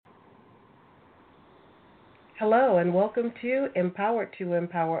Hello, and welcome to Empowered to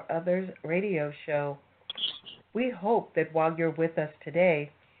Empower Others radio show. We hope that while you're with us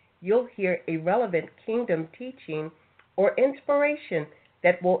today, you'll hear a relevant kingdom teaching or inspiration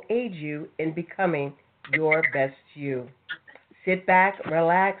that will aid you in becoming your best you. Sit back,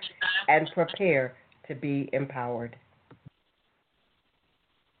 relax, and prepare to be empowered.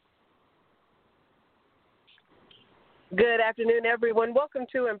 Good afternoon, everyone. Welcome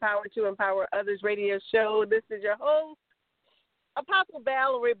to Empower Others radio show. This is your host, Apostle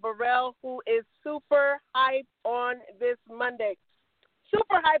Valerie Burrell, who is super hype on this Monday.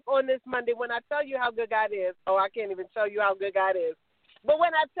 Super hype on this Monday. When I tell you how good God is, I can't even tell you how good God is. But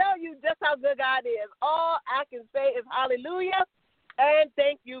when I tell you just how good God is, all I can say is hallelujah and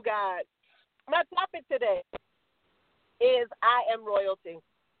thank you, God. My topic today is I am royalty.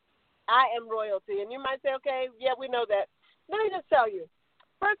 I am royalty. And you might say, okay, yeah, we know that. Let me just tell you.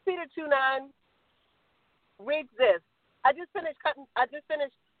 1 Peter 2:9 reads this. I just finished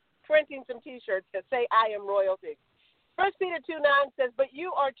printing some T-shirts that say I am royalty. 1 Peter 2:9 says, but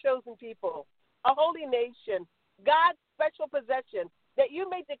you are chosen people, a holy nation, God's special possession, that you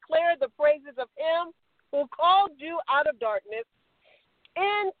may declare the praises of him who called you out of darkness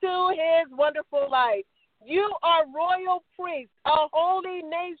into his wonderful light. You are royal priests, a holy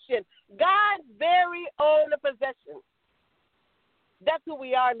nation, God's very own possession. That's who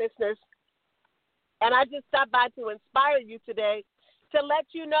we are, listeners. And I just stopped by to inspire you today to let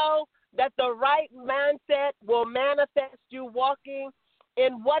you know that the right mindset will manifest you walking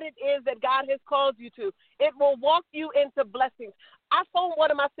in what it is that God has called you to. It will walk you into blessings. I told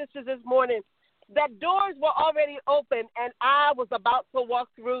one of my sisters this morning that doors were already open and I was about to walk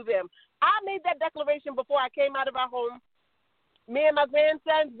through them. I made that declaration before I came out of our home. Me and my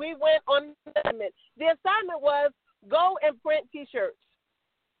grandsons, we went on an assignment. The assignment was go and print T-shirts.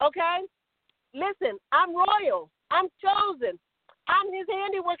 Okay? Listen, I'm royal. I'm chosen. I'm his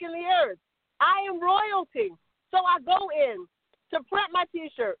handiwork in the earth. I am royalty. So I go in to print my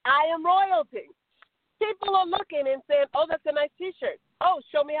T-shirt. I am royalty. People are looking and saying, oh, that's a nice T-shirt. Oh,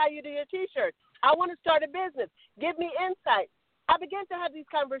 show me how you do your T-shirt. I want to start a business. Give me insight. I began to have these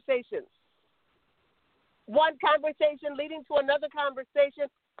conversations. One conversation leading to another conversation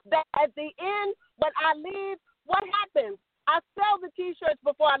that at the end, when I leave, what happens? I sell the T-shirts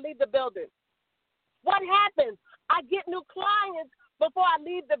before I leave the building. What happens? I get new clients before I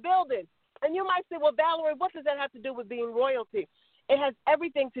leave the building. And you might say, well, Valerie, what does that have to do with being royalty? It has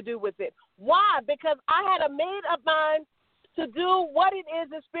everything to do with it. Why? Because I had a made-up mind to do what it is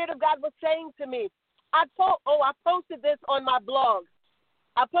the Spirit of God was saying to me. I posted this on my blog.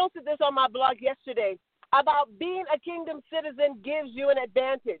 I posted this on my blog yesterday about being a kingdom citizen gives you an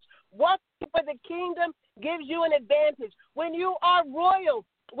advantage. Working for the kingdom gives you an advantage. When you are royal,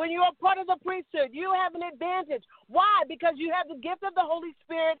 when you are part of the priesthood, you have an advantage. Why? Because you have the gift of the Holy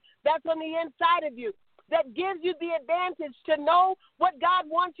Spirit that's on the inside of you that gives you the advantage to know what God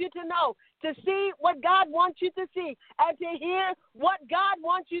wants you to know, to see what God wants you to see, and to hear what God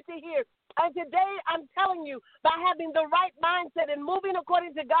wants you to hear. And today, I'm telling you, by having the right mindset and moving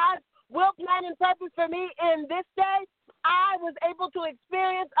according to God's will, plan, and purpose for me in this day, I was able to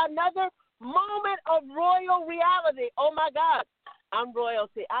experience another moment of royal reality. Oh, my God. I'm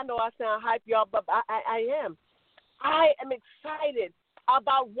royalty. I know I sound hype, y'all, but I am. I am excited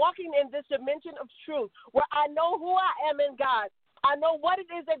about walking in this dimension of truth where I know who I am in God. I know what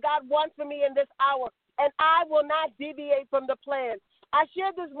it is that God wants for me in this hour, and I will not deviate from the plan. I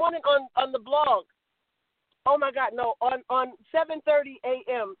shared this morning on the blog. Oh, my God, no, on 7:30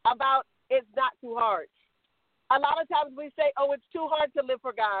 a.m. about it's not too hard. A lot of times we say, oh, it's too hard to live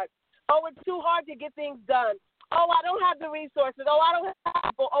for God. Oh, it's too hard to get things done. Oh, I don't have the resources. Oh, I don't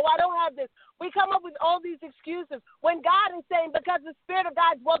have people. Oh, I don't have this. We come up with all these excuses when God is saying because the Spirit of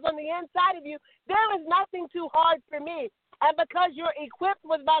God dwells on the inside of you, there is nothing too hard for me. And because you're equipped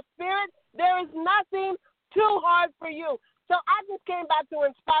with my Spirit, there is nothing too hard for you. So I just came back to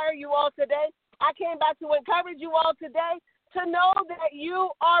inspire you all today. I came back to encourage you all today to know that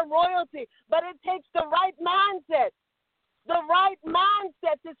you are royalty. But it takes the right mindset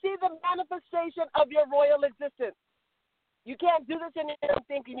to see the manifestation of your royal existence. You can't do this in your own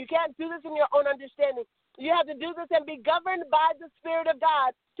thinking. You can't do this in your own understanding. You have to do this and be governed by the Spirit of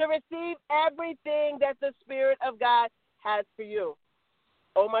God to receive everything that the Spirit of God has for you.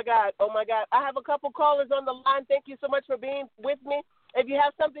 Oh, my God. Oh, my God. I have a couple callers on the line. Thank you so much for being with me. If you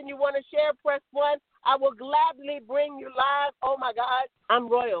have something you want to share, press 1. I will gladly bring you live. Oh, my God. I'm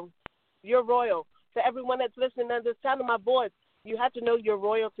royal. You're royal. To everyone that's listening under the sound of my voice, you have to know your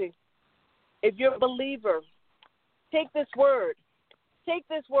royalty. If you're a believer, take this word Take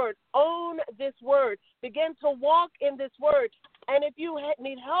this word. Own this word. Begin to walk in this word. And if you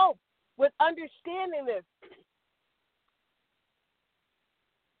need help with understanding this,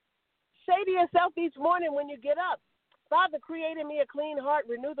 say to yourself each morning when you get up, Father, create in me a clean heart,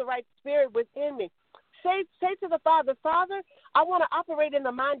 renew the right spirit within me. Say to the Father, Father, I want to operate in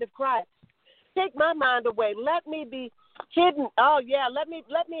the mind of Christ. Take my mind away. Let me be hidden. Oh, yeah, let me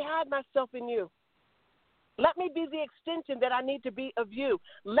hide myself in you. Let me be the extension that I need to be of you.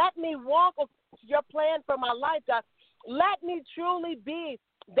 Let me walk according to your plan for my life, God. Let me truly be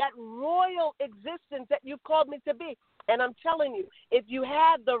that royal existence that you've called me to be. And I'm telling you, if you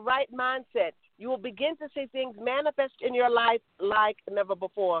have the right mindset, you will begin to see things manifest in your life like never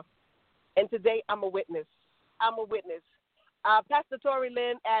before. And today I'm a witness. I'm a witness. Pastor Tori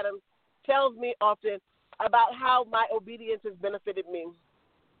Lynn Adams tells me often about how my obedience has benefited me.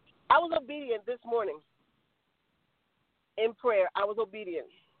 I was obedient this morning in prayer. I was obedient.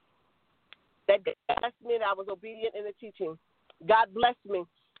 That God blessed me, and I was obedient in the teaching. God blessed me.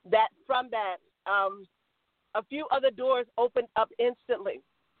 That from that, a few other doors opened up instantly.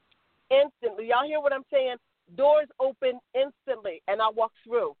 Instantly. Y'all hear what I'm saying? Doors open instantly, and I walked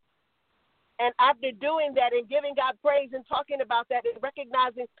through. And after doing that and giving God praise and talking about that and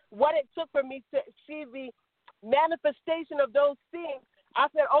recognizing what it took for me to see the manifestation of those things, I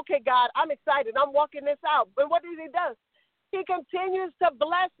said, okay, God, I'm excited. I'm walking this out. But what does he do? He continues to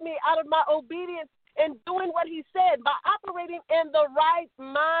bless me out of my obedience and doing what he said by operating in the right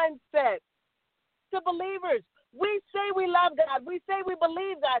mindset. To believers, we say we love God. We say we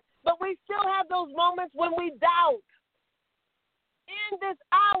believe God, but we still have those moments when we doubt. In this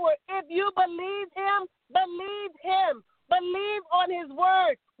hour, if you believe him, believe him. Believe on his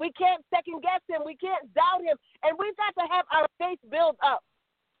word. We can't second guess him. We can't doubt him. And we've got to have our faith built up.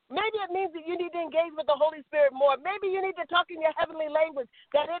 Maybe it means that you need to engage with the Holy Spirit more. Maybe you need to talk in your heavenly language,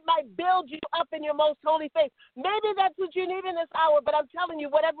 that it might build you up in your most holy faith. Maybe that's what you need in this hour, but I'm telling you,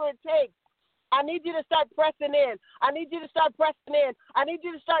 whatever it takes, I need you to start pressing in. I need you to start pressing in. I need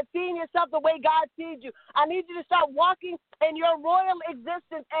you to start seeing yourself the way God sees you. I need you to start walking in your royal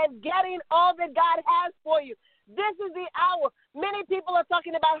existence and getting all that God has for you. This is the hour. Many people are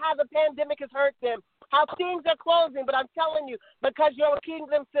talking about how the pandemic has hurt them, how things are closing, but I'm telling you, because you're a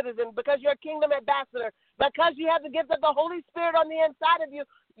kingdom citizen, because you're a kingdom ambassador, because you have the gift of the Holy Spirit on the inside of you,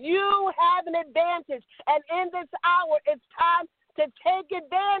 you have an advantage. And in this hour, it's time to take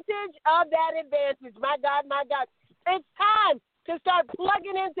advantage of that advantage. My God, my God. It's time to start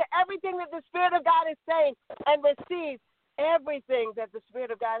plugging into everything that the Spirit of God is saying and receive everything that the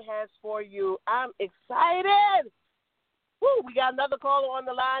Spirit of God has for you. I'm excited. Woo, we got another caller on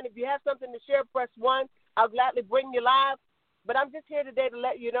the line. If you have something to share, press 1. I'll gladly bring you live. But I'm just here today to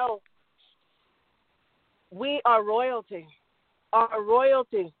let you know we are royalty. Our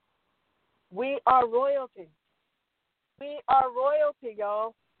royalty. We are royalty. We are royalty,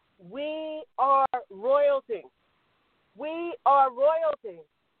 y'all. We are royalty. We are royalty.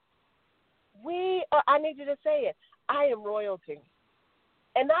 I need you to say it. I am royalty.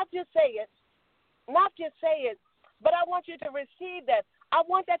 And not just say it, but I want you to receive that. I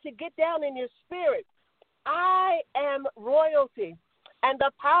want that to get down in your spirit. I am royalty. And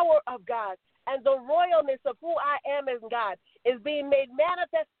the power of God and the royalness of who I am as God is being made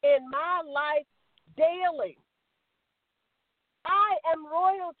manifest in my life daily. I am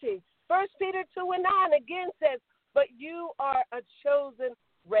royalty. 1 Peter 2:9 again says, but you are a chosen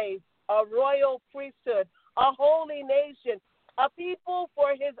race, a royal priesthood, a holy nation, a people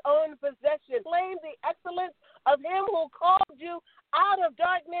for his own possession. Claim the excellence of him who called you out of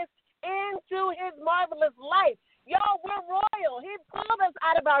darkness into his marvelous light. Y'all, we're royal. He pulled us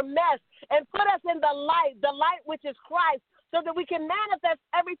out of our mess and put us in the light which is Christ, so that we can manifest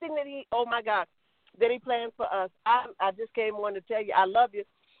everything that that he planned for us. I just came on to tell you I love you.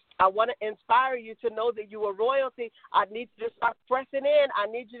 I want to inspire you to know that you are royalty. I need you to start pressing in. I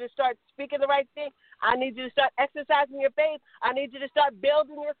need you to start speaking the right thing. I need you to start exercising your faith. I need you to start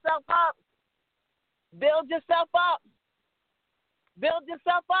building yourself up. Build yourself up. Build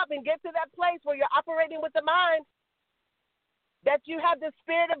yourself up and get to that place where you're operating with the mind that you have the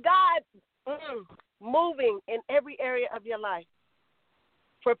Spirit of God moving in every area of your life,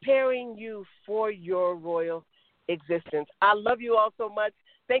 preparing you for your royal existence. I love you all so much.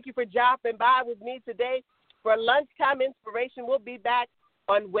 Thank you for dropping by with me today for lunchtime inspiration. We'll be back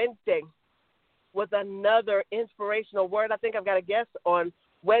on Wednesday with another inspirational word. I think I've got a guest on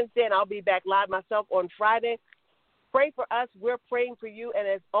Wednesday, and I'll be back live myself on Friday. Pray for us. We're praying for you. And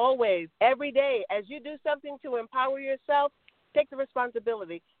as always, every day, as you do something to empower yourself, take the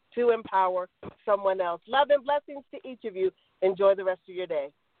responsibility to empower someone else. Love and blessings to each of you. Enjoy the rest of your day.